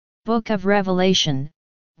Book of Revelation,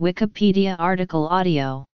 Wikipedia article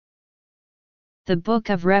audio. The Book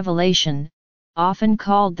of Revelation, often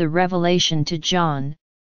called the Revelation to John,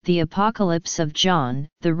 the Apocalypse of John,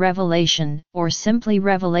 the Revelation, or simply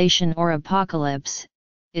Revelation or Apocalypse,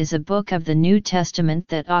 is a book of the New Testament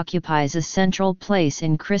that occupies a central place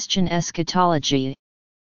in Christian eschatology.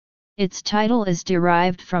 Its title is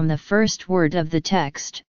derived from the first word of the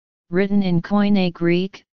text, written in Koine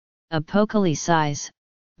Greek, apokalypsis,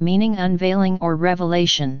 meaning unveiling or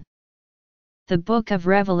revelation. The Book of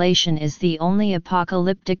Revelation is the only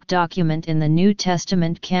apocalyptic document in the New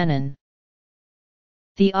Testament canon.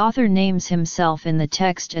 The author names himself in the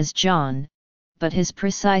text as John, but his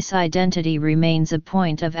precise identity remains a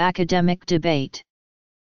point of academic debate.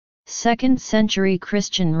 2nd century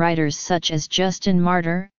Christian writers such as Justin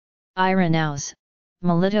Martyr, Irenaeus,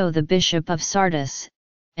 Melito the Bishop of Sardis,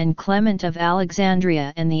 and Clement of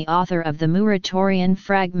Alexandria and the author of the Muratorian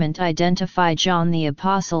fragment identify John the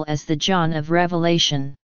Apostle as the John of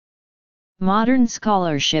Revelation. Modern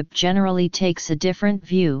scholarship generally takes a different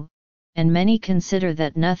view, and many consider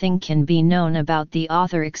that nothing can be known about the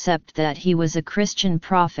author except that he was a Christian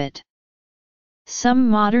prophet. Some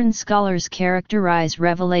modern scholars characterize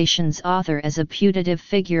Revelation's author as a putative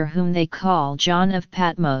figure whom they call John of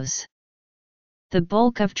Patmos. The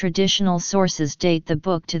bulk of traditional sources date the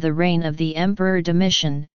book to the reign of the Emperor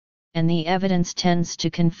Domitian, and the evidence tends to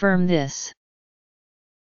confirm this.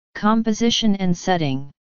 Composition and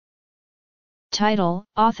setting. Title,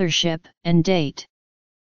 authorship, and date.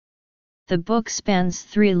 The book spans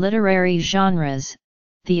three literary genres: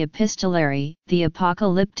 the epistolary, the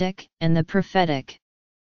apocalyptic, and the prophetic.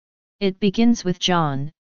 It begins with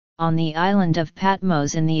John, on the island of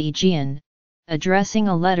Patmos in the Aegean, addressing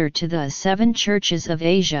a letter to the 7 churches of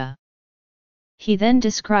Asia. He then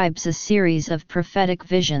describes a series of prophetic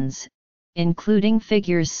visions, including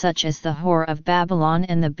figures such as the whore of Babylon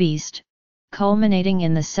and the beast, culminating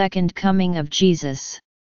in the second coming of Jesus.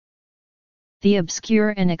 The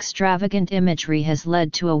obscure and extravagant imagery has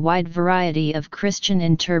led to a wide variety of Christian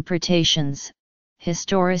interpretations.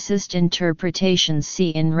 Historicist interpretations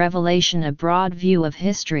see in Revelation a broad view of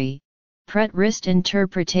history. Preterist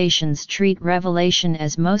interpretations treat Revelation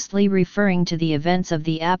as mostly referring to the events of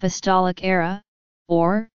the apostolic era,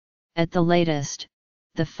 or, at the latest,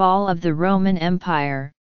 the fall of the Roman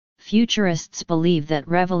Empire. Futurists believe that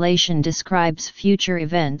Revelation describes future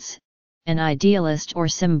events, and idealist or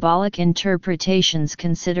symbolic interpretations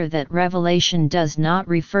consider that Revelation does not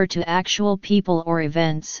refer to actual people or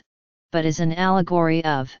events, but is an allegory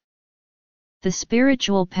of the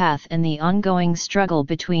spiritual path and the ongoing struggle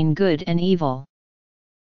between good and evil.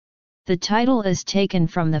 The title is taken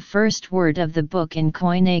from the first word of the book in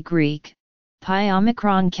Koine Greek, pi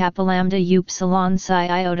omicron kappa lambda upsilon psi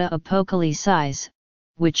iota apokalypsis,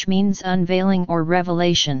 which means unveiling or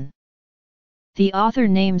revelation. The author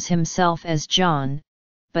names himself as John,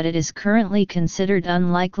 but it is currently considered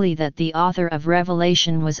unlikely that the author of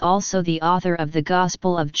Revelation was also the author of the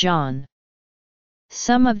Gospel of John.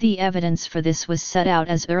 Some of the evidence for this was set out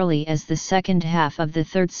as early as the second half of the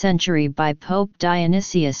 3rd century by Pope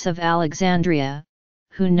Dionysius of Alexandria,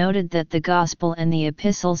 who noted that the Gospel and the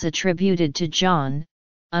epistles attributed to John,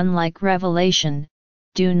 unlike Revelation,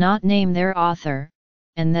 do not name their author,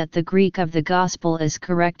 and that the Greek of the Gospel is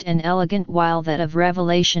correct and elegant while that of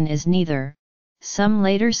Revelation is neither. Some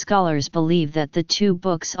later scholars believe that the two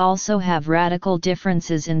books also have radical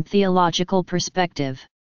differences in theological perspective.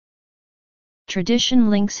 Tradition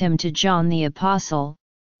links him to John the Apostle,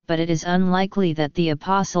 but it is unlikely that the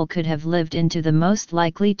Apostle could have lived into the most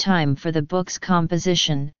likely time for the book's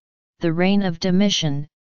composition, the reign of Domitian,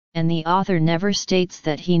 and the author never states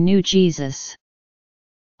that he knew Jesus.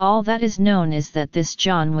 All that is known is that this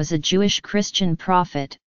John was a Jewish Christian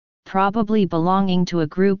prophet, probably belonging to a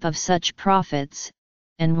group of such prophets,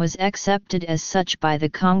 and was accepted as such by the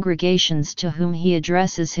congregations to whom he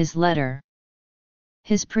addresses his letter.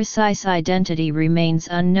 His precise identity remains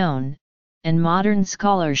unknown, and modern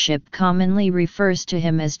scholarship commonly refers to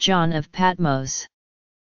him as John of Patmos.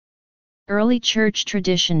 Early church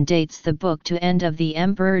tradition dates the book to end of the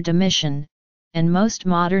Emperor Domitian, and most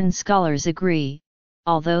modern scholars agree,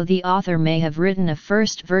 although the author may have written a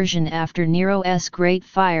first version after Nero's Great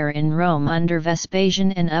Fire in Rome under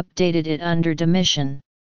Vespasian and updated it under Domitian.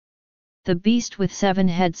 The beast with 7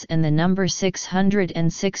 heads and the number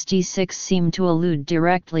 666 seem to allude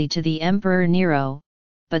directly to the Emperor Nero,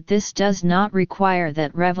 but this does not require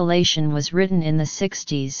that Revelation was written in the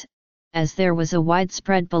 60s, as there was a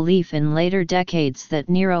widespread belief in later decades that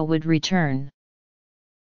Nero would return.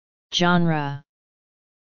 Genre.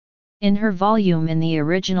 In her volume in the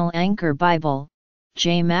original Anchor Bible,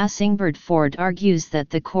 J. Massingberd-Ford argues that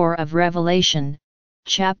the core of Revelation,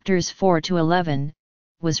 chapters 4 to 11,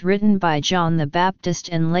 was written by John the Baptist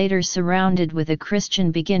and later surrounded with a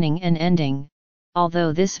Christian beginning and ending,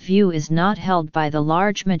 although this view is not held by the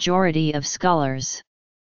large majority of scholars.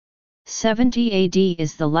 70 AD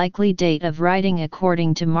is the likely date of writing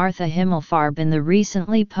according to Martha Himmelfarb in the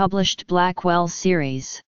recently published Blackwell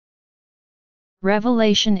series.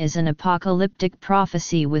 Revelation is an apocalyptic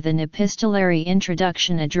prophecy with an epistolary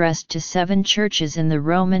introduction addressed to 7 churches in the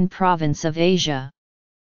Roman province of Asia.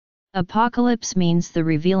 Apocalypse means the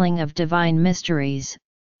revealing of divine mysteries.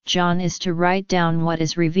 John is to write down what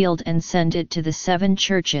is revealed and send it to the 7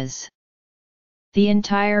 churches. The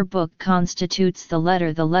entire book constitutes the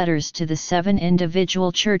letter. The letters to the 7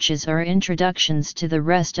 individual churches are introductions to the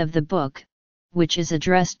rest of the book, which is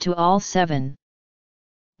addressed to all 7.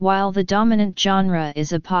 While the dominant genre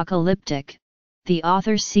is apocalyptic, the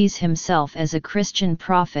author sees himself as a Christian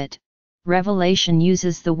prophet. Revelation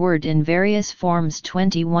uses the word in various forms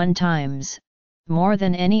 21 times, more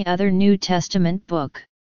than any other New Testament book.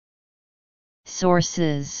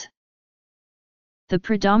 Sources. The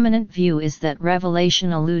predominant view is that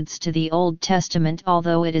Revelation alludes to the Old Testament,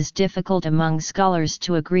 although it is difficult among scholars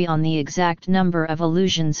to agree on the exact number of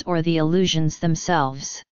allusions or the allusions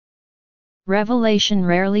themselves. Revelation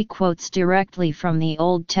rarely quotes directly from the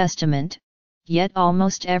Old Testament, yet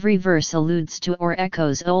almost every verse alludes to or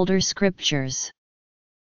echoes older scriptures.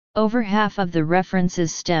 Over half of the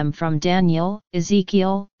references stem from Daniel,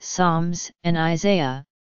 Ezekiel, Psalms, and Isaiah,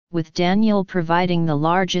 with Daniel providing the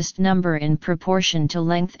largest number in proportion to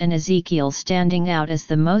length and Ezekiel standing out as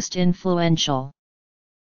the most influential.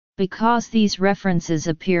 Because these references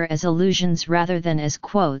appear as allusions rather than as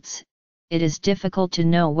quotes, it is difficult to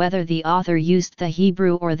know whether the author used the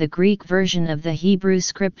Hebrew or the Greek version of the Hebrew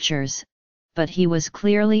scriptures, but he was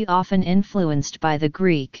clearly often influenced by the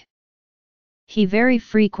Greek. He very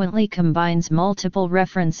frequently combines multiple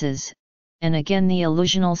references, and again the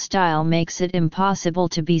allusional style makes it impossible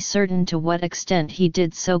to be certain to what extent he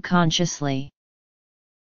did so consciously.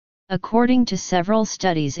 According to several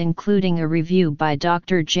studies including a review by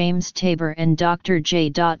Dr. James Tabor and Dr. J.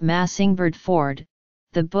 Massingberd-Ford,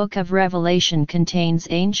 the Book of Revelation contains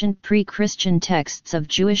ancient pre-Christian texts of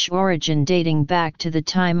Jewish origin dating back to the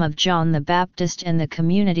time of John the Baptist and the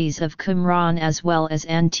communities of Qumran, as well as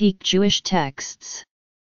antique Jewish texts.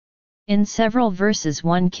 In several verses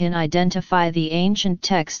one can identify the ancient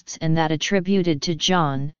texts and that attributed to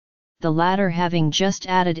John, the latter having just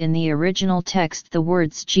added in the original text the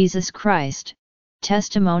words Jesus Christ,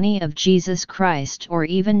 testimony of Jesus Christ, or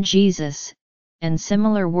even Jesus, and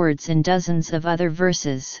similar words in dozens of other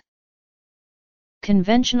verses.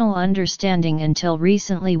 Conventional understanding until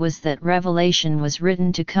recently was that Revelation was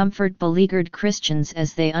written to comfort beleaguered Christians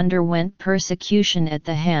as they underwent persecution at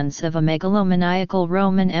the hands of a megalomaniacal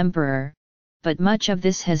Roman emperor, but much of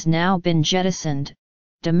this has now been jettisoned.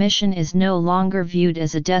 Domitian is no longer viewed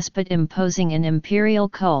as a despot imposing an imperial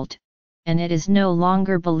cult, and it is no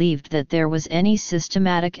longer believed that there was any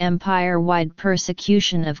systematic empire-wide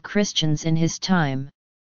persecution of Christians in his time.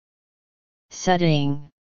 Setting.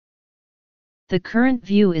 The current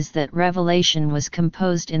view is that Revelation was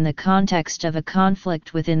composed in the context of a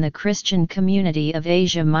conflict within the Christian community of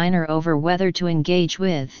Asia Minor over whether to engage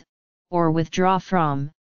with, or withdraw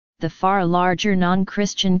from, the far larger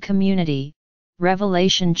non-Christian community.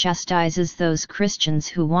 Revelation chastises those Christians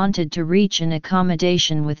who wanted to reach an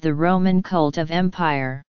accommodation with the Roman cult of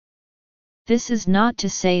empire. This is not to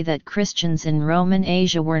say that Christians in Roman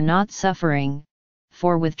Asia were not suffering,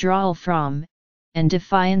 for withdrawal from, and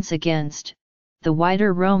defiance against, the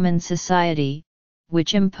wider Roman society,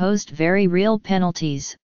 which imposed very real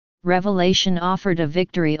penalties. Revelation offered a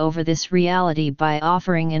victory over this reality by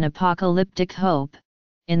offering an apocalyptic hope.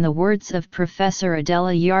 In the words of Professor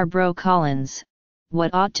Adela Yarbrough Collins,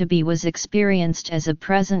 what ought to be was experienced as a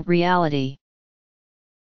present reality.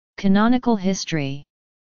 Canonical history.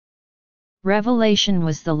 Revelation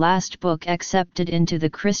was the last book accepted into the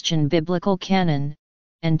Christian biblical canon,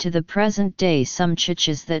 and to the present day some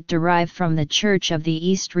churches that derive from the Church of the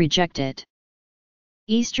East reject it.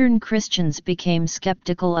 Eastern Christians became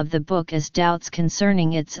skeptical of the book as doubts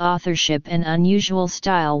concerning its authorship and unusual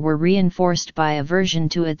style were reinforced by aversion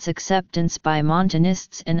to its acceptance by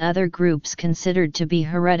Montanists and other groups considered to be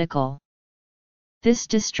heretical. This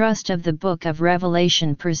distrust of the Book of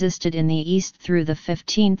Revelation persisted in the East through the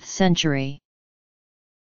 15th century.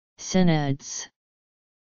 Synods.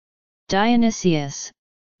 Dionysius,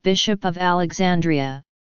 Bishop of Alexandria,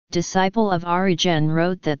 disciple of Origen,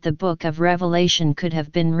 wrote that the Book of Revelation could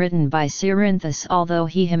have been written by Cerinthus, although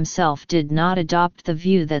he himself did not adopt the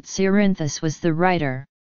view that Cerinthus was the writer.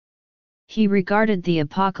 He regarded the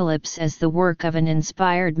Apocalypse as the work of an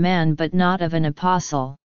inspired man but not of an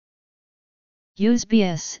apostle.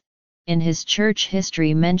 Eusebius, in his church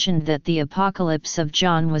history, mentioned that the Apocalypse of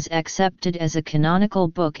John was accepted as a canonical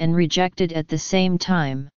book and rejected at the same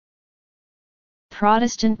time.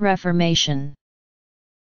 Protestant Reformation.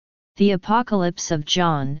 The Apocalypse of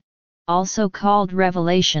John, also called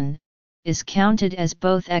Revelation, is counted as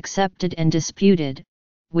both accepted and disputed,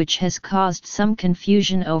 which has caused some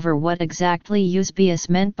confusion over what exactly Eusebius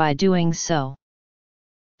meant by doing so.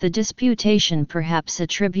 The disputation perhaps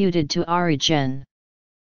attributed to Origen.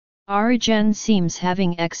 Origen seems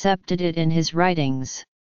having accepted it in his writings.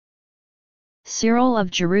 Cyril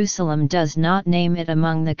of Jerusalem does not name it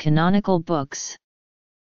among the canonical books.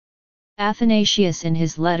 Athanasius in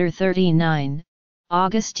his letter 39,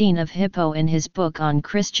 Augustine of Hippo in his book on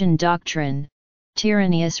Christian doctrine,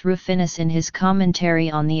 Tyrannius Rufinus in his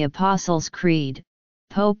commentary on the Apostles' Creed,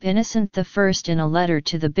 Pope Innocent I in a letter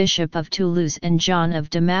to the Bishop of Toulouse, and John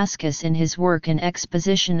of Damascus in his work An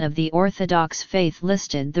Exposition of the Orthodox Faith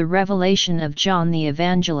listed the Revelation of John the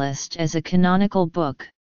Evangelist as a canonical book.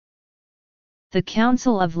 The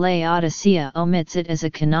Council of Laodicea omits it as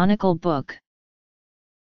a canonical book.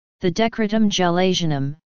 The Decretum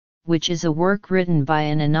Gelasianum, which is a work written by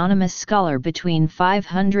an anonymous scholar between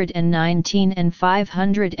 519 and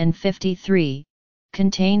 553,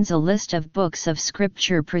 contains a list of books of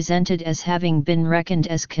Scripture presented as having been reckoned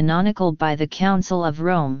as canonical by the Council of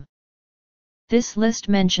Rome. This list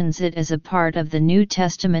mentions it as a part of the New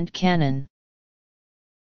Testament canon.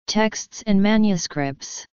 Texts and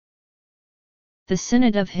manuscripts. The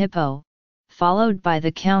Synod of Hippo, followed by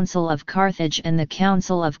the Council of Carthage and the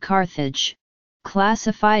Council of Carthage,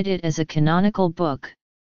 classified it as a canonical book.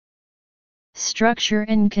 Structure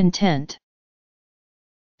and content.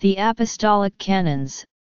 The Apostolic Canons,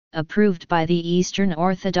 approved by the Eastern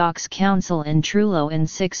Orthodox Council in Trullo in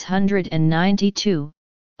 692,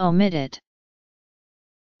 omit it.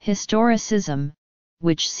 Historicism,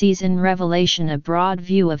 which sees in Revelation a broad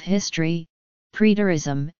view of history.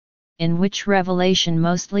 Preterism, in which Revelation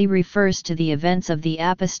mostly refers to the events of the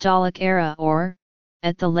Apostolic era or,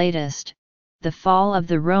 at the latest, the fall of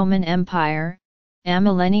the Roman Empire.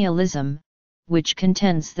 Amillennialism, which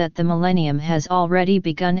contends that the millennium has already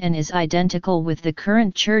begun and is identical with the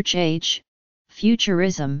current church age.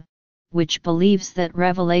 Futurism, which believes that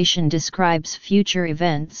Revelation describes future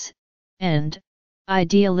events, and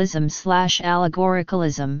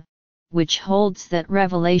idealism/allegoricalism, which holds that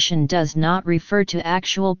Revelation does not refer to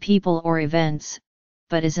actual people or events,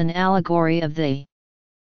 but is an allegory of the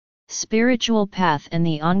spiritual path and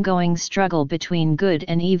the ongoing struggle between good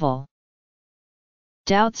and evil.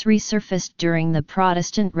 Doubts resurfaced during the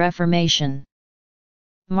Protestant Reformation.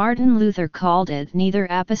 Martin Luther called it neither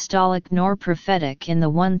apostolic nor prophetic in the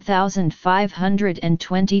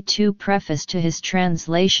 1522 preface to his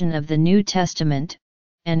translation of the New Testament,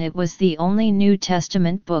 and it was the only New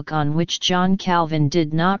Testament book on which John Calvin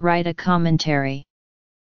did not write a commentary.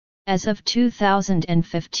 As of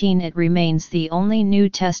 2015, it remains the only New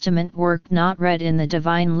Testament work not read in the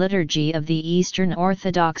Divine Liturgy of the Eastern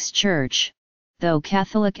Orthodox Church, though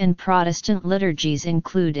Catholic and Protestant liturgies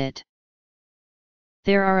include it.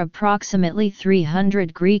 There are approximately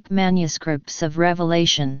 300 Greek manuscripts of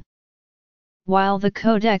Revelation. While the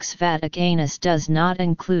Codex Vaticanus does not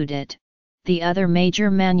include it, the other major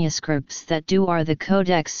manuscripts that do are the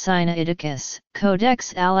Codex Sinaiticus,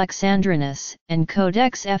 Codex Alexandrinus, and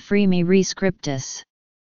Codex Ephremi Rescriptus.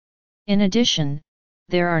 In addition,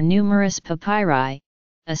 there are numerous papyri,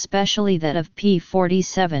 especially that of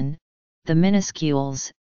P47, the minuscules,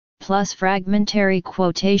 plus fragmentary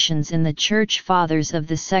quotations in the Church Fathers of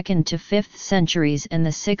the 2nd to 5th centuries and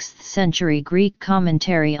the 6th century Greek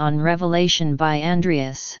commentary on Revelation by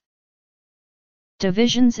Andreas.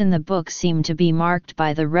 Divisions in the book seem to be marked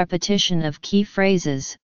by the repetition of key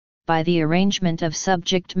phrases, by the arrangement of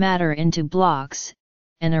subject matter into blocks,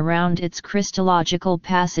 and around its Christological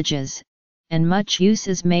passages, and much use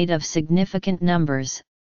is made of significant numbers,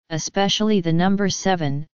 especially the number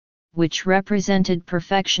 7, which represented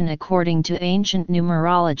perfection according to ancient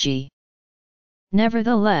numerology.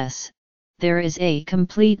 Nevertheless, there is a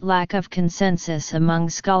complete lack of consensus among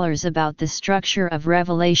scholars about the structure of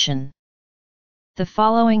Revelation. The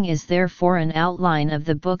following is therefore an outline of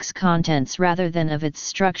the book's contents rather than of its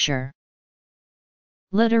structure.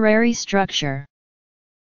 Literary structure.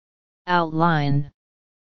 Outline.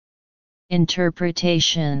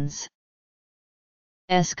 Interpretations.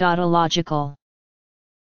 Eschatological.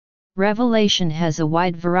 Revelation has a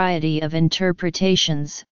wide variety of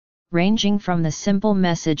interpretations, ranging from the simple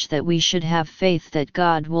message that we should have faith that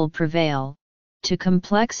God will prevail, to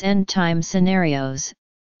complex end-time scenarios,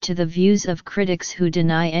 to the views of critics who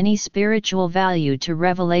deny any spiritual value to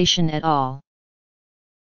Revelation at all.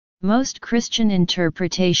 Most Christian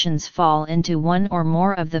interpretations fall into one or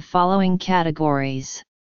more of the following categories.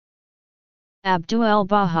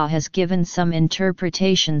 Abdul-Baha has given some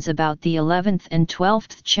interpretations about the 11th and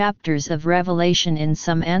 12th chapters of Revelation in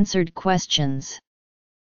some answered questions.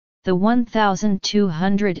 The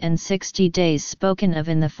 1260 days spoken of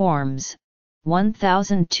in the forms,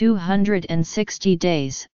 1260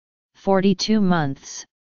 days, 42 months,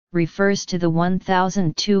 refers to the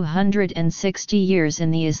 1260 years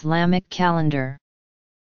in the Islamic calendar.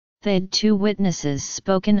 The two witnesses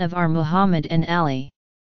spoken of are Muhammad and Ali.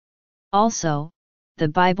 Also, the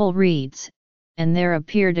Bible reads, "And there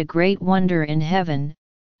appeared a great wonder in heaven,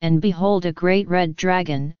 and behold a great red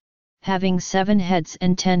dragon, having 7 heads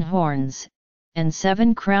and 10 horns, and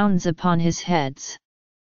 7 crowns upon his heads."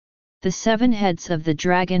 The 7 heads of the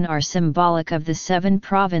dragon are symbolic of the 7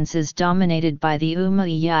 provinces dominated by the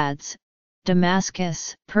Umayyads: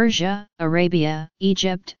 Damascus, Persia, Arabia,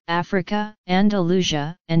 Egypt, Africa,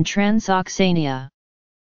 Andalusia, and Transoxania.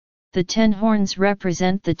 The 10 horns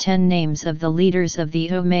represent the 10 names of the leaders of the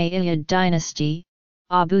Umayyad dynasty: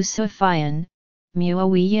 Abu Sufyan,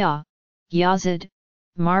 Muawiyah, Yazid,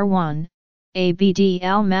 Marwan, Abd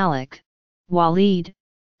al-Malik, Walid,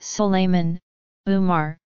 Sulaiman,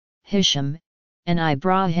 Umar, Hisham, and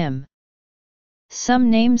Ibrahim. Some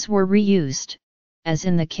names were reused, as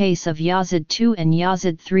in the case of Yazid II and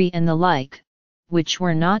Yazid III and the like, which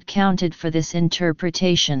were not counted for this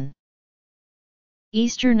interpretation.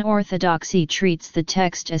 Eastern Orthodoxy treats the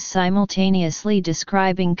text as simultaneously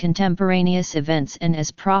describing contemporaneous events and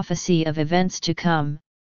as prophecy of events to come,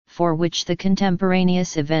 for which the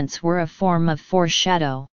contemporaneous events were a form of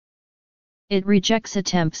foreshadow. It rejects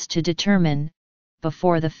attempts to determine,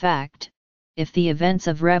 before the fact, if the events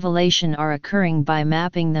of Revelation are occurring by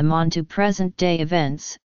mapping them onto present-day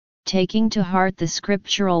events, taking to heart the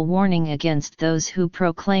scriptural warning against those who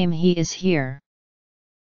proclaim he is here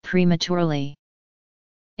prematurely.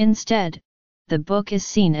 Instead, the book is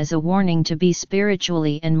seen as a warning to be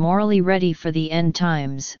spiritually and morally ready for the end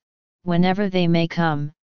times, whenever they may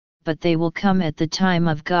come, but they will come at the time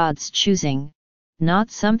of God's choosing, not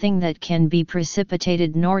something that can be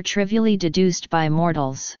precipitated nor trivially deduced by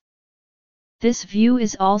mortals. This view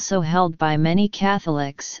is also held by many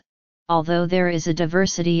Catholics, although there is a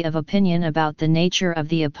diversity of opinion about the nature of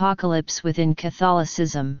the apocalypse within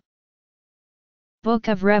Catholicism. Book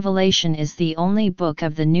of Revelation is the only book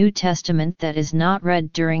of the New Testament that is not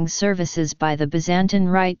read during services by the Byzantine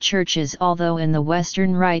Rite churches, although in the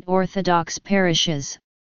Western Rite Orthodox parishes,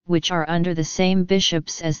 which are under the same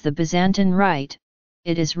bishops as the Byzantine Rite,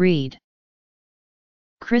 it is read.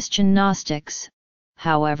 Christian Gnostics,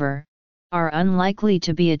 however, are unlikely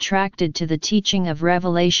to be attracted to the teaching of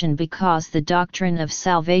Revelation because the doctrine of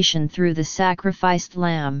salvation through the sacrificed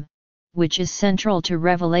Lamb, which is central to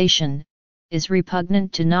Revelation, is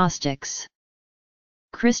repugnant to Gnostics.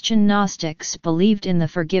 Christian Gnostics believed in the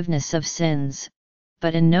forgiveness of sins,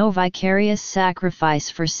 but in no vicarious sacrifice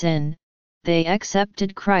for sin. They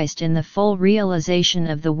accepted Christ in the full realization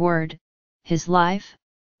of the Word. His life,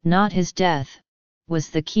 not his death, was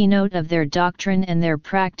the keynote of their doctrine and their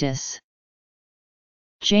practice.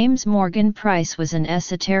 James Morgan Price was an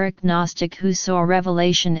esoteric Gnostic who saw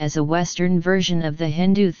Revelation as a Western version of the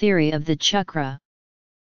Hindu theory of the chakra.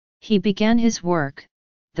 He began his work.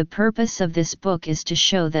 The purpose of this book is to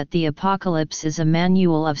show that the apocalypse is a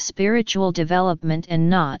manual of spiritual development and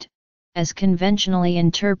not, as conventionally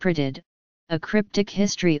interpreted, a cryptic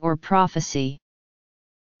history or prophecy.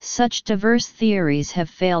 Such diverse theories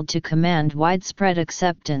have failed to command widespread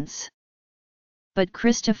acceptance. But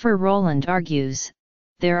Christopher Rowland argues,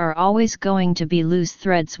 there are always going to be loose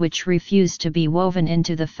threads which refuse to be woven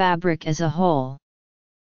into the fabric as a whole.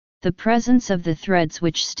 The presence of the threads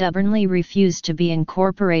which stubbornly refuse to be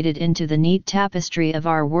incorporated into the neat tapestry of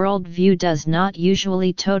our worldview does not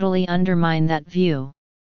usually totally undermine that view.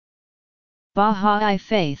 Bahá'í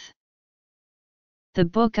faith. The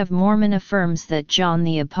Book of Mormon affirms that John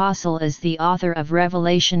the Apostle is the author of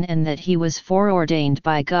Revelation and that he was foreordained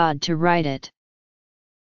by God to write it.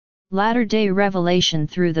 Latter-day Revelation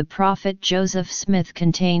through the prophet Joseph Smith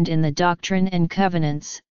contained in the Doctrine and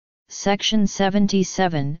Covenants, section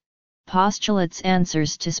 77, postulates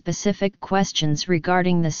answers to specific questions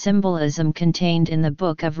regarding the symbolism contained in the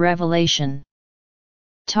Book of Revelation.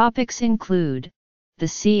 Topics include the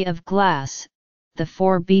Sea of Glass, the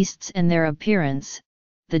 4 beasts and their appearance,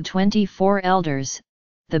 the 24 elders,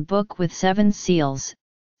 the book with 7 seals,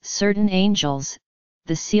 certain angels,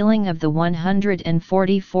 the sealing of the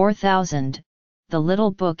 144,000, the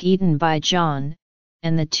little book eaten by John,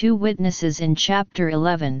 and the 2 witnesses in chapter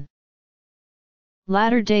 11.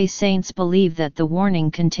 Latter-day Saints believe that the warning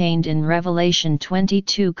contained in Revelation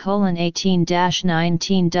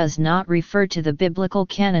 22:18-19 does not refer to the biblical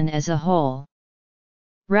canon as a whole.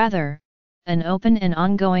 Rather, an open and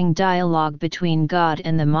ongoing dialogue between God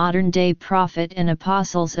and the modern-day prophet and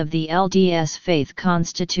apostles of the LDS faith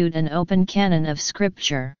constitute an open canon of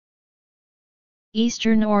Scripture.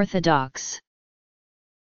 Eastern Orthodox,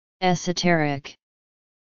 Esoteric,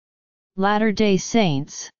 Latter-day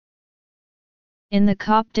Saints. In the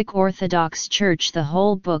Coptic Orthodox Church, the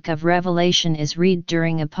whole book of Revelation is read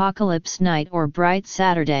during Apocalypse Night or Bright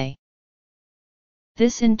Saturday.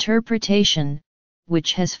 This interpretation,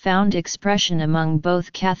 which has found expression among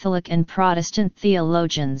both Catholic and Protestant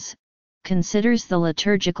theologians, considers the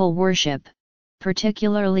liturgical worship,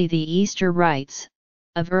 particularly the Easter rites,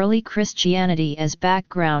 of early Christianity as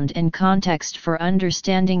background and context for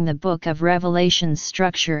understanding the Book of Revelation's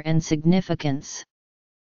structure and significance.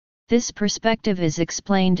 This perspective is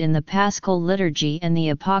explained in the Paschal Liturgy and the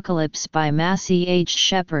Apocalypse by Massey H.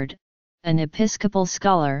 Shepherd, an Episcopal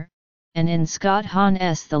scholar, and in Scott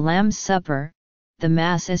Hahn's The Lamb's Supper, the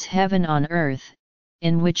Mass as Heaven on Earth,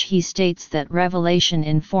 in which he states that Revelation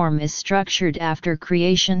in form is structured after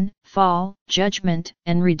creation, fall, judgment,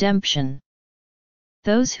 and redemption.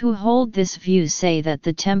 Those who hold this view say that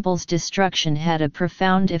the temple's destruction had a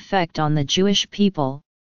profound effect on the Jewish people,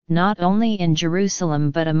 not only in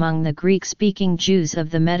Jerusalem but among the Greek-speaking Jews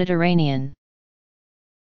of the Mediterranean.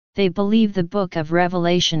 They believe the Book of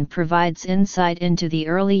Revelation provides insight into the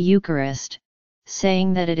early Eucharist,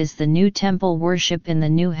 saying that it is the new temple worship in the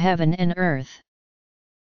new heaven and earth.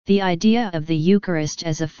 The idea of the Eucharist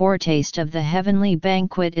as a foretaste of the heavenly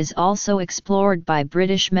banquet is also explored by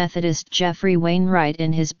British Methodist Geoffrey Wainwright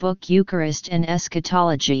in his book Eucharist and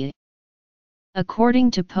Eschatology.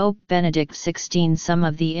 According to Pope Benedict XVI, some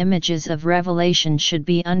of the images of Revelation should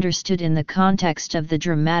be understood in the context of the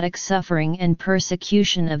dramatic suffering and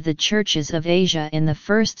persecution of the churches of Asia in the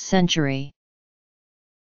 1st century.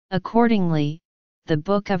 Accordingly, the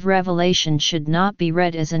Book of Revelation should not be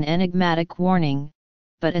read as an enigmatic warning,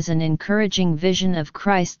 but as an encouraging vision of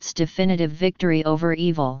Christ's definitive victory over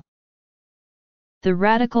evil. The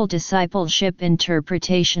radical discipleship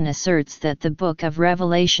interpretation asserts that the Book of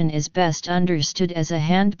Revelation is best understood as a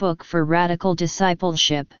handbook for radical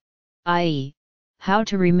discipleship, i.e., how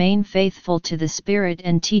to remain faithful to the spirit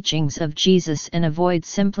and teachings of Jesus and avoid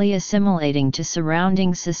simply assimilating to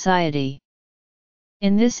surrounding society.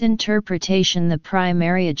 In this interpretation, the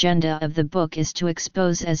primary agenda of the book is to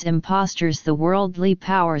expose as impostors the worldly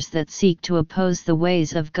powers that seek to oppose the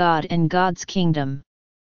ways of God and God's kingdom.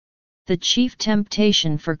 The chief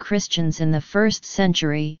temptation for Christians in the 1st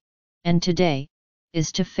century, and today,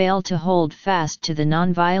 is to fail to hold fast to the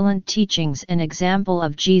nonviolent teachings and example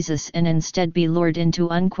of Jesus and instead be lured into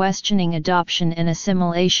unquestioning adoption and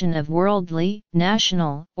assimilation of worldly,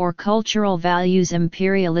 national, or cultural values,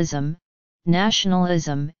 imperialism,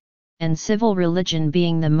 nationalism, and civil religion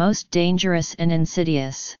being the most dangerous and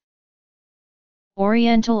insidious.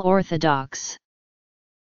 Oriental Orthodox.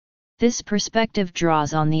 This perspective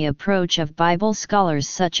draws on the approach of Bible scholars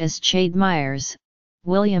such as Chade Myers,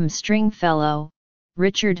 William Stringfellow,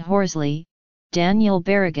 Richard Horsley, Daniel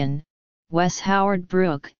Berrigan, Wes Howard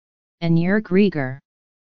Brooke, and Jörg Rieger.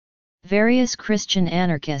 Various Christian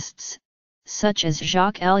anarchists, such as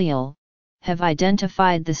Jacques Ellul, have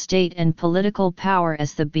identified the state and political power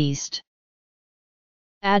as the beast.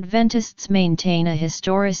 Adventists maintain a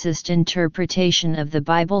historicist interpretation of the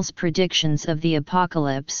Bible's predictions of the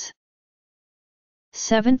apocalypse.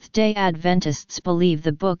 Seventh-day Adventists believe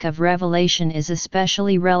the Book of Revelation is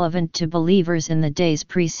especially relevant to believers in the days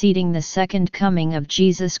preceding the second coming of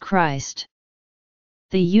Jesus Christ.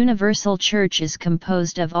 The universal church is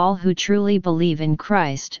composed of all who truly believe in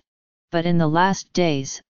Christ, but in the last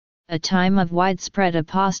days, a time of widespread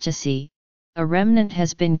apostasy, a remnant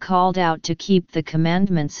has been called out to keep the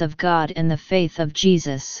commandments of God and the faith of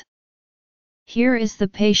Jesus. Here is the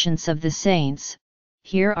patience of the saints.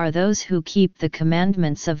 Here are those who keep the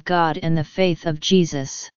commandments of God and the faith of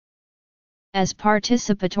Jesus. As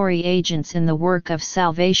participatory agents in the work of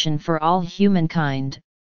salvation for all humankind,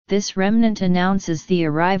 this remnant announces the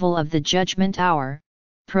arrival of the judgment hour,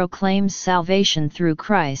 proclaims salvation through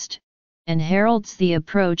Christ, and heralds the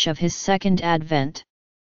approach of his second advent.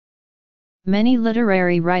 Many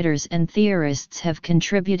literary writers and theorists have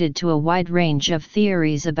contributed to a wide range of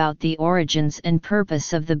theories about the origins and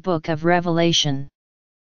purpose of the Book of Revelation.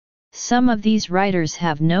 Some of these writers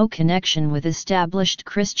have no connection with established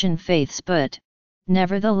Christian faiths but,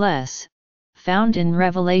 nevertheless, found in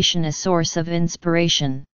Revelation a source of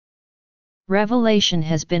inspiration. Revelation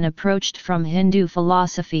has been approached from Hindu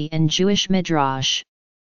philosophy and Jewish midrash.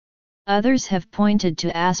 Others have pointed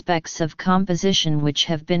to aspects of composition which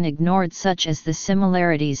have been ignored, such as the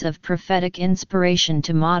similarities of prophetic inspiration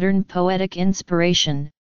to modern poetic inspiration,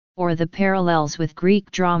 or the parallels with Greek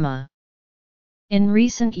drama. In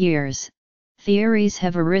recent years, theories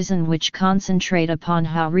have arisen which concentrate upon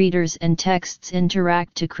how readers and texts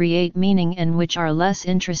interact to create meaning and which are less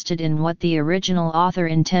interested in what the original author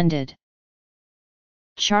intended.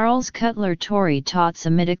 Charles Cutler Torrey taught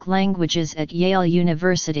Semitic languages at Yale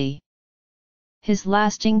University. His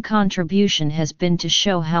lasting contribution has been to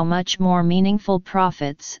show how much more meaningful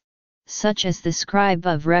prophets, such as the scribe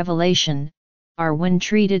of Revelation, are when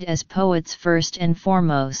treated as poets first and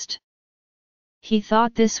foremost. He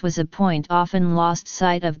thought this was a point often lost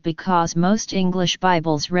sight of because most English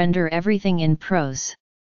Bibles render everything in prose.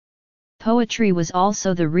 Poetry was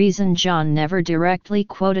also the reason John never directly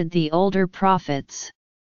quoted the older prophets.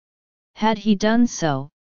 Had he done so,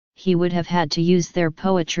 he would have had to use their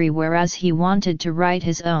poetry, whereas he wanted to write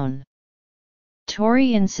his own.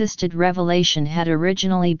 Torrey insisted Revelation had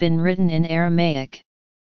originally been written in Aramaic.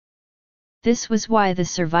 This was why the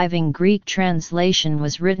surviving Greek translation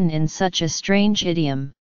was written in such a strange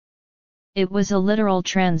idiom. It was a literal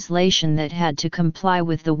translation that had to comply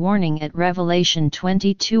with the warning at Revelation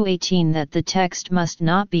 22:18 that the text must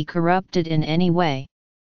not be corrupted in any way.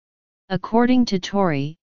 According to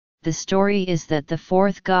Torrey, the story is that the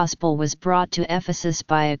fourth gospel was brought to Ephesus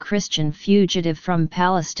by a Christian fugitive from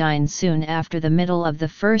Palestine soon after the middle of the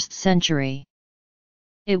 1st century.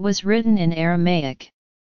 It was written in Aramaic.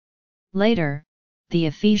 Later, the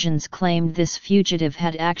Ephesians claimed this fugitive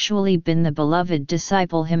had actually been the beloved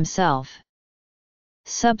disciple himself.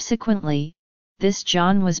 Subsequently, this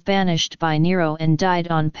John was banished by Nero and died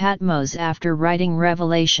on Patmos after writing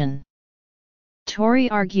Revelation.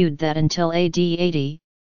 Torrey argued that until AD 80,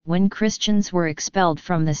 when Christians were expelled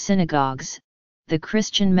from the synagogues, the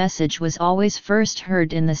Christian message was always first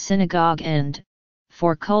heard in the synagogue and,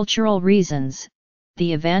 for cultural reasons,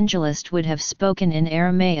 the evangelist would have spoken in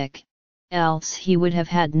Aramaic, else he would have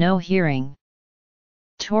had no hearing.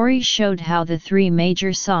 Torrey showed how the three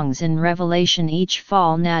major songs in Revelation each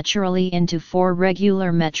fall naturally into four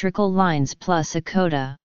regular metrical lines plus a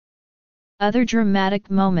coda. Other dramatic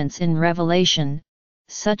moments in Revelation,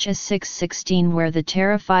 such as 6:16 where the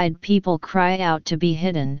terrified people cry out to be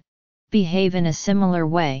hidden, behave in a similar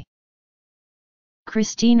way.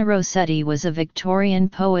 Christina Rossetti was a Victorian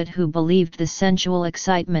poet who believed the sensual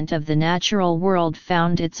excitement of the natural world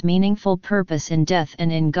found its meaningful purpose in death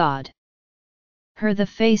and in God. Her The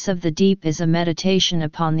Face of the Deep is a meditation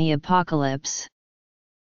upon the apocalypse.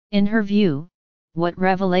 In her view, what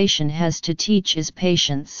Revelation has to teach is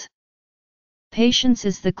patience. Patience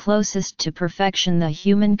is the closest to perfection the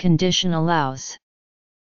human condition allows.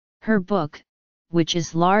 Her book, which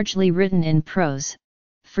is largely written in prose,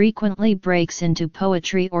 frequently breaks into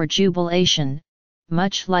poetry or jubilation,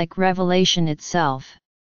 much like Revelation itself.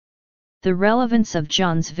 The relevance of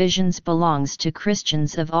John's visions belongs to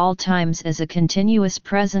Christians of all times as a continuous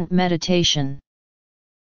present meditation.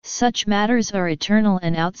 Such matters are eternal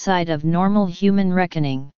and outside of normal human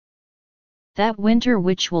reckoning. That winter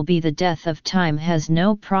which will be the death of time has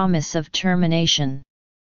no promise of termination.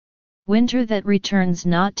 Winter that returns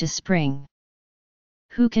not to spring.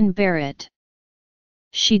 Who can bear it?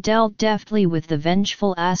 She dealt deftly with the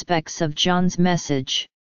vengeful aspects of John's message.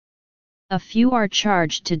 A few are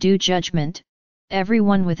charged to do judgment,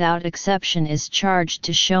 everyone without exception is charged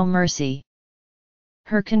to show mercy.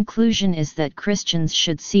 Her conclusion is that Christians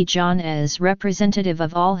should see John as representative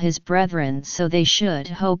of all his brethren, so they should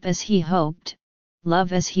hope as he hoped,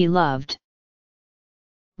 love as he loved.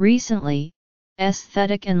 Recently,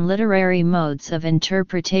 aesthetic and literary modes of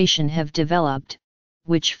interpretation have developed,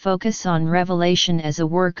 which focus on Revelation as a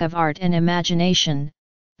work of art and imagination,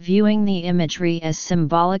 viewing the imagery as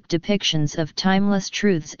symbolic depictions of timeless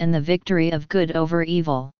truths and the victory of good over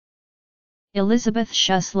evil. Elizabeth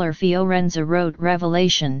Schussler Fiorenza wrote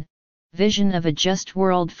Revelation, Vision of a Just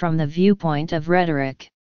World from the viewpoint of rhetoric.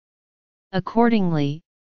 Accordingly,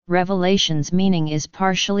 Revelation's meaning is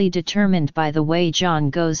partially determined by the way John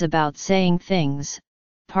goes about saying things,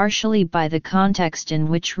 partially by the context in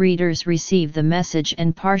which readers receive the message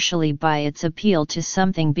and partially by its appeal to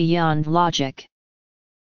something beyond logic.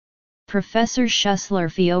 Professor Schussler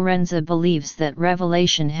Fiorenza believes that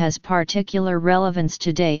Revelation has particular relevance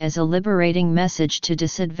today as a liberating message to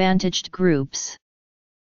disadvantaged groups.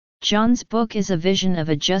 John's book is a vision of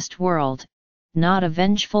a just world, not a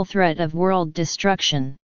vengeful threat of world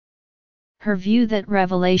destruction. Her view that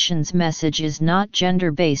Revelation's message is not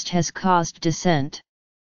gender-based has caused dissent.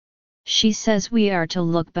 She says we are to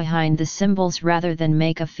look behind the symbols rather than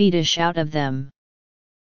make a fetish out of them.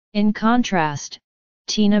 In contrast,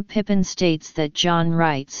 Tina Pippin states that John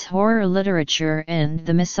writes horror literature and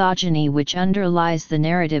the misogyny which underlies the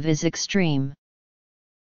narrative is extreme.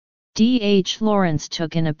 D. H. Lawrence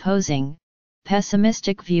took an opposing,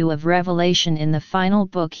 pessimistic view of Revelation in the final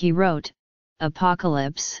book he wrote,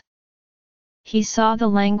 Apocalypse. He saw the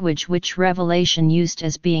language which Revelation used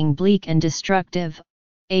as being bleak and destructive,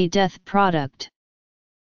 a death product.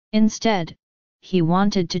 Instead, he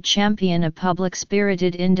wanted to champion a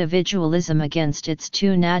public-spirited individualism against its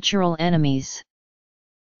two natural enemies.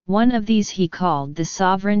 One of these he called the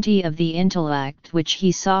sovereignty of the intellect, which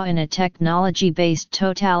he saw in a technology-based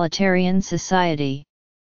totalitarian society.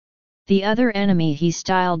 The other enemy he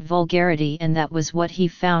styled vulgarity, and that was what he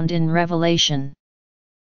found in Revelation.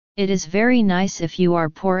 It is very nice if you are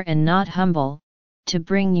poor and not humble, to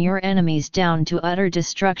bring your enemies down to utter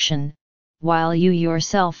destruction, while you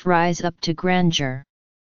yourself rise up to grandeur.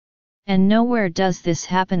 And nowhere does this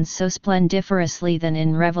happen so splendiferously than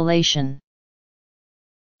in Revelation.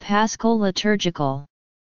 Paschal liturgical.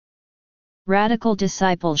 Radical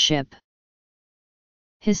discipleship.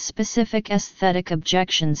 His specific aesthetic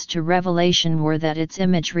objections to Revelation were that its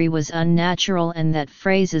imagery was unnatural and that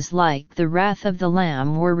phrases like the wrath of the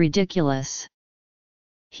Lamb were ridiculous.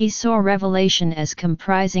 He saw Revelation as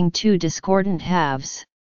comprising two discordant halves.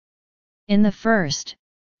 In the first,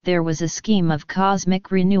 there was a scheme of cosmic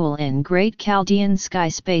renewal in great Chaldean sky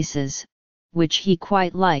spaces, which he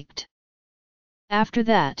quite liked. After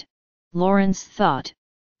that, Lawrence thought,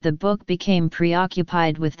 the book became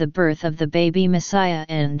preoccupied with the birth of the baby Messiah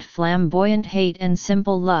and flamboyant hate and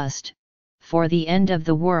simple lust, for the end of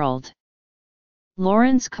the world.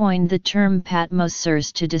 Lawrence coined the term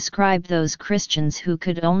Patmosers to describe those Christians who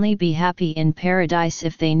could only be happy in paradise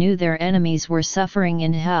if they knew their enemies were suffering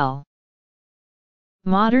in hell.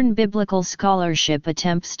 Modern biblical scholarship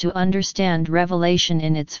attempts to understand Revelation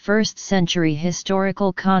in its first-century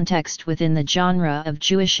historical context within the genre of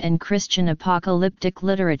Jewish and Christian apocalyptic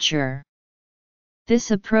literature. This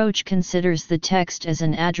approach considers the text as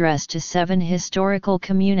an address to 7 historical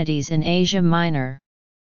communities in Asia Minor.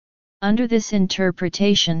 Under this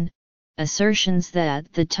interpretation, assertions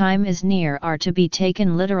that the time is near are to be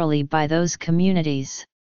taken literally by those communities.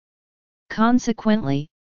 Consequently,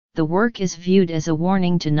 the work is viewed as a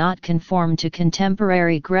warning to not conform to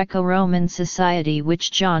contemporary Greco-Roman society,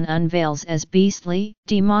 which John unveils as beastly,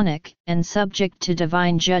 demonic, and subject to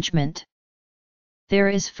divine judgment. There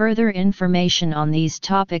is further information on these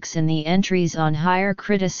topics in the entries on higher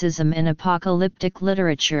criticism in apocalyptic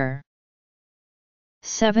literature.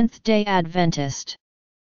 Seventh-day Adventist.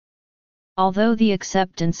 Although the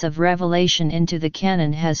acceptance of Revelation into the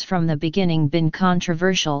canon has from the beginning been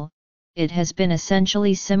controversial, it has been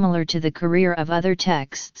essentially similar to the career of other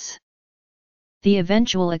texts. The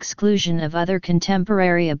eventual exclusion of other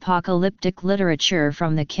contemporary apocalyptic literature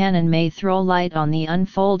from the canon may throw light on the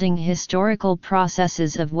unfolding historical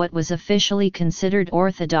processes of what was officially considered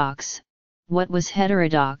orthodox, what was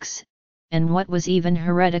heterodox, and what was even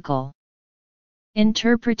heretical.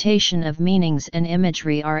 Interpretation of meanings and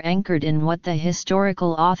imagery are anchored in what the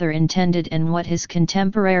historical author intended and what his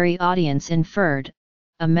contemporary audience inferred,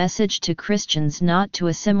 a message to Christians not to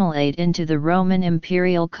assimilate into the Roman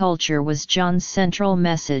imperial culture was John's central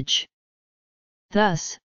message.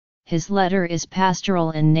 Thus, his letter is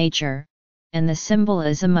pastoral in nature, and the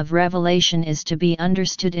symbolism of Revelation is to be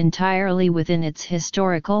understood entirely within its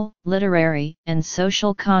historical, literary, and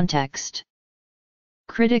social context.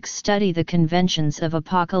 Critics study the conventions of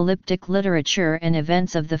apocalyptic literature and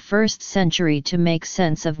events of the first century to make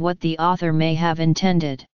sense of what the author may have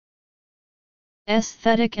intended.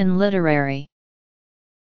 Aesthetic and literary.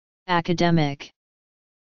 Academic.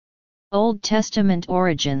 Old Testament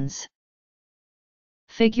origins.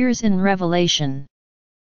 Figures in Revelation.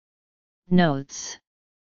 Notes.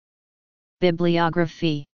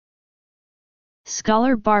 Bibliography.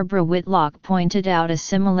 Scholar Barbara Whitlock pointed out a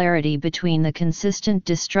similarity between the consistent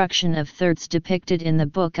destruction of thirds depicted in the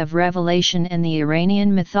Book of Revelation and the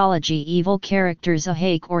Iranian mythology evil characters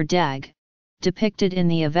Ahak or Dag, depicted in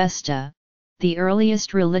the Avesta, the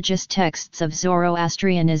earliest religious texts of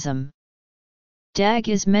Zoroastrianism. Dag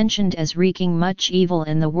is mentioned as wreaking much evil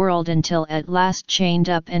in the world until at last chained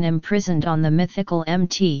up and imprisoned on the mythical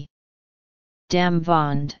Mt.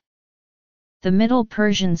 Damvand. The Middle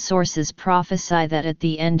Persian sources prophesy that at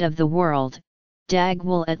the end of the world, Dag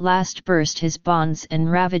will at last burst his bonds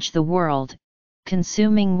and ravage the world,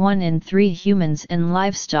 consuming 1 in 3 humans and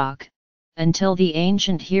livestock, until the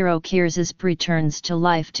ancient hero Kirzasp returns to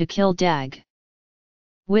life to kill Dag.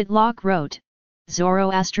 Whitlock wrote,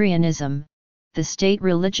 Zoroastrianism, the state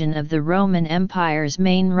religion of the Roman Empire's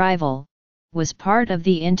main rival, was part of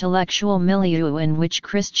the intellectual milieu in which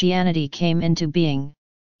Christianity came into being,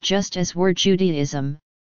 just as were Judaism,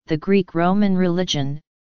 the Greek-Roman religion,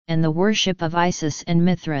 and the worship of Isis and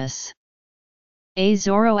Mithras. A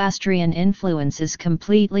Zoroastrian influence is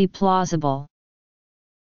completely plausible.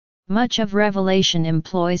 Much of Revelation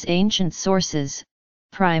employs ancient sources,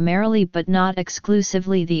 primarily but not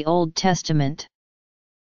exclusively the Old Testament.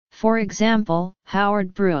 For example,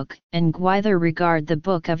 Howard Brooke and Gwyther regard the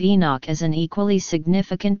Book of Enoch as an equally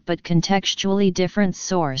significant but contextually different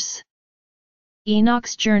source.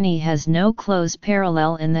 Enoch's journey has no close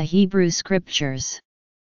parallel in the Hebrew Scriptures.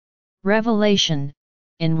 Revelation,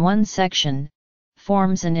 in one section,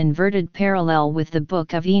 forms an inverted parallel with the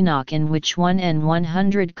Book of Enoch, in which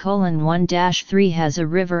 1:100:1-3 has a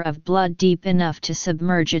river of blood deep enough to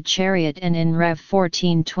submerge a chariot, and in Rev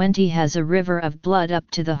 14:20 has a river of blood up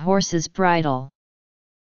to the horse's bridle.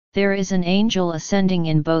 There is an angel ascending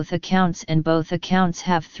in both accounts, and both accounts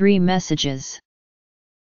have 3 messages.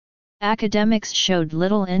 Academics showed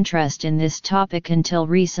little interest in this topic until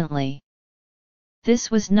recently.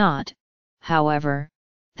 This was not, however,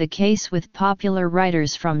 the case with popular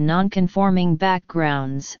writers from nonconforming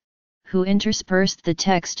backgrounds, who interspersed the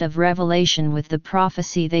text of Revelation with the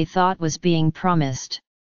prophecy they thought was being promised.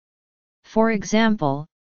 For example,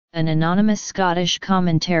 an anonymous Scottish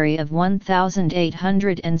commentary of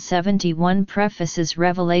 1871 prefaces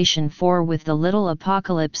Revelation 4 with the little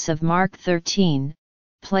apocalypse of Mark 13,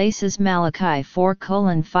 places Malachi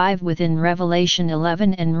 4:5 within Revelation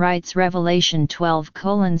 11 and writes Revelation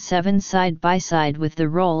 12:7 side by side with the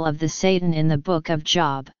role of the Satan in the Book of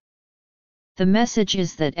Job. The message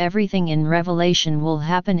is that everything in Revelation will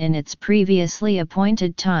happen in its previously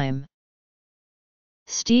appointed time.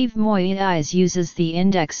 Steve Moyes uses the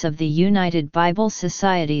index of the United Bible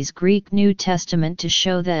Society's Greek New Testament to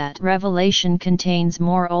show that Revelation contains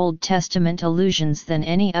more Old Testament allusions than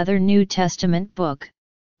any other New Testament book,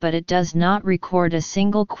 but it does not record a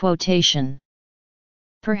single quotation.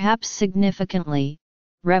 Perhaps significantly,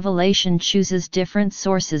 Revelation chooses different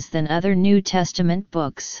sources than other New Testament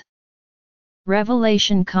books.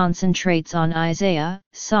 Revelation concentrates on Isaiah,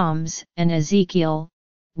 Psalms, and Ezekiel,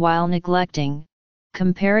 while neglecting,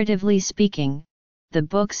 comparatively speaking, the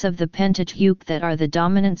books of the Pentateuch that are the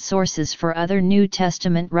dominant sources for other New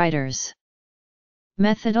Testament writers.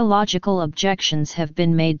 Methodological objections have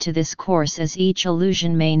been made to this course, as each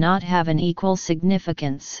allusion may not have an equal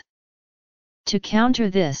significance. To counter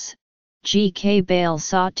this, G.K. Bale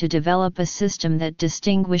sought to develop a system that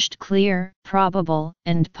distinguished clear, probable,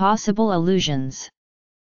 and possible allusions.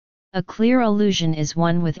 A clear allusion is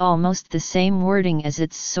one with almost the same wording as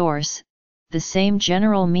its source, the same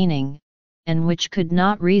general meaning, and which could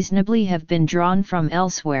not reasonably have been drawn from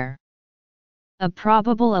elsewhere. A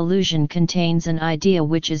probable allusion contains an idea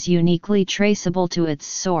which is uniquely traceable to its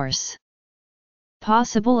source.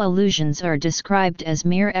 Possible allusions are described as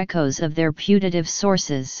mere echoes of their putative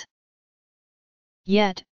sources.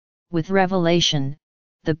 Yet, with Revelation,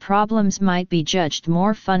 the problems might be judged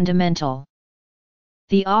more fundamental.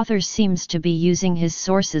 The author seems to be using his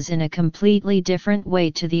sources in a completely different way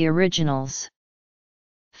to the originals.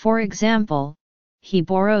 For example, he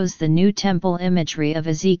borrows the New Temple imagery of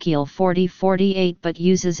Ezekiel 40:48 but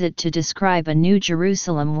uses it to describe a New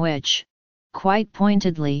Jerusalem which, quite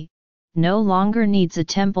pointedly, no longer needs a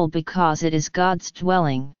temple because it is God's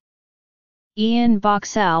dwelling. Ian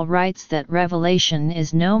Boxall writes that Revelation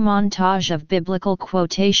is no montage of biblical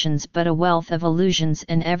quotations but a wealth of allusions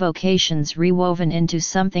and evocations rewoven into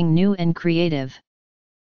something new and creative.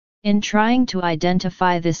 In trying to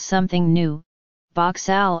identify this something new,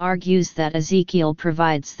 Boxall argues that Ezekiel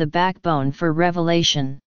provides the backbone for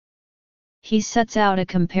Revelation. He sets out a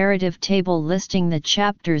comparative table listing the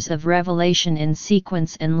chapters of Revelation in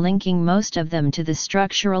sequence and linking most of them to the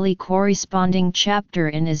structurally corresponding chapter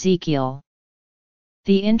in Ezekiel.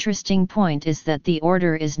 The interesting point is that the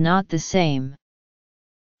order is not the same.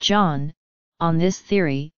 John, on this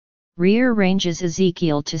theory, rearranges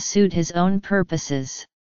Ezekiel to suit his own purposes.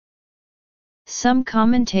 Some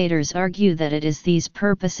commentators argue that it is these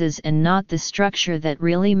purposes and not the structure that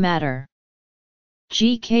really matter.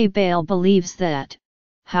 G.K. Bale believes that,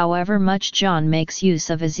 however much John makes use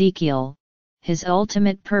of Ezekiel, his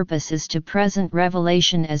ultimate purpose is to present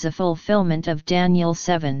Revelation as a fulfillment of Daniel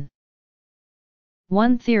 7.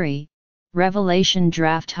 One theory, Revelation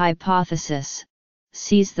draft hypothesis,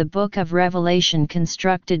 sees the book of Revelation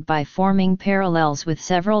constructed by forming parallels with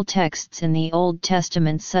several texts in the Old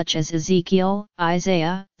Testament such as Ezekiel,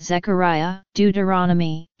 Isaiah, Zechariah,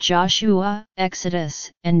 Deuteronomy, Joshua, Exodus,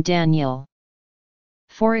 and Daniel.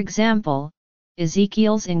 For example,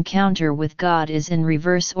 Ezekiel's encounter with God is in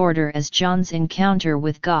reverse order as John's encounter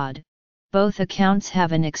with God. Both accounts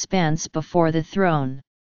have an expanse before the throne.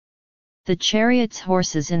 The chariot's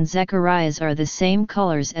horses in Zechariah's are the same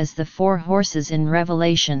colors as the 4 horses in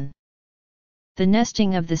Revelation. The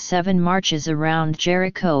nesting of the 7 marches around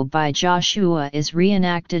Jericho by Joshua is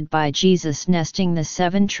reenacted by Jesus nesting the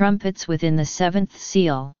 7 trumpets within the 7th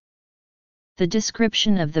seal. The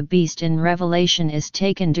description of the beast in Revelation is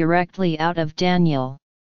taken directly out of Daniel.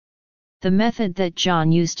 The method that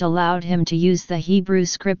John used allowed him to use the Hebrew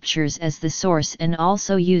scriptures as the source and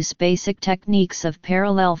also use basic techniques of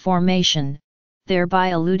parallel formation, thereby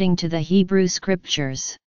alluding to the Hebrew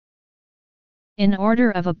scriptures. In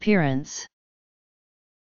order of appearance.